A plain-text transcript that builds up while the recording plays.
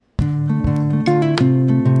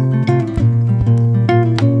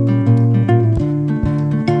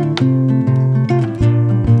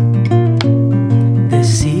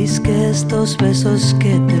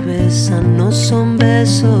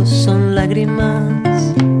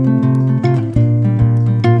lágrimas.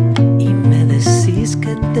 Y me decís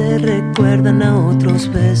que te recuerdan a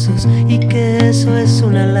otros besos y que eso es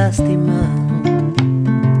una lástima.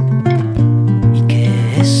 Y que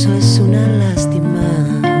eso es una lástima.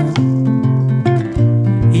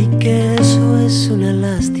 Y que eso es una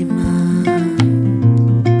lástima.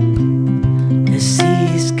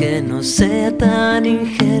 Decís que no sea tan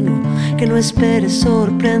ingenuo, que no esperes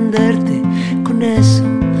sorprenderte con eso,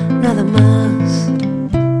 nada más.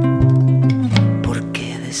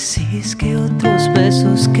 Porque decís que otros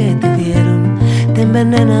besos que te dieron te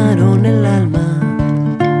envenenaron el alma.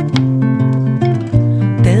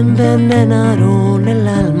 Te envenenaron el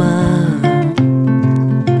alma.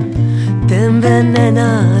 Te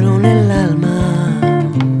envenenaron el alma.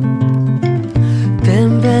 Te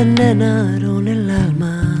envenenaron el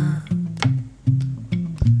alma.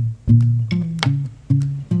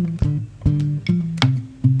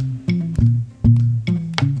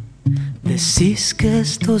 Decís que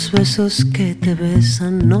estos besos que te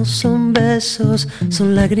besan no son besos,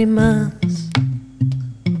 son lágrimas.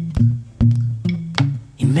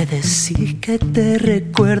 Y me decís que te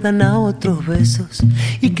recuerdan a otros besos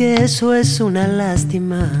y que eso es una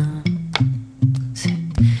lástima. Sí.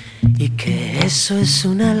 Y que eso es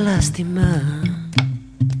una lástima.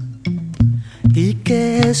 Y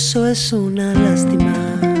que eso es una lástima.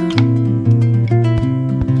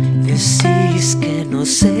 Decís que no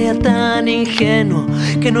sea tan ingenuo,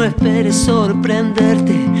 que no esperes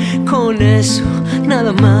sorprenderte con eso,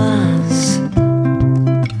 nada más.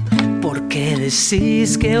 Porque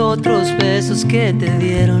decís que otros besos que te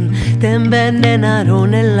dieron te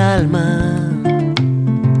envenenaron el alma.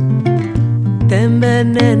 Te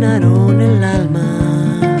envenenaron el alma.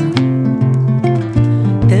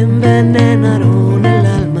 Te envenenaron el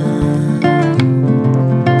alma.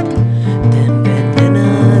 Te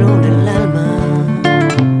envenenaron el alma.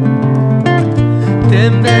 Te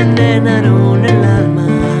envenenaron.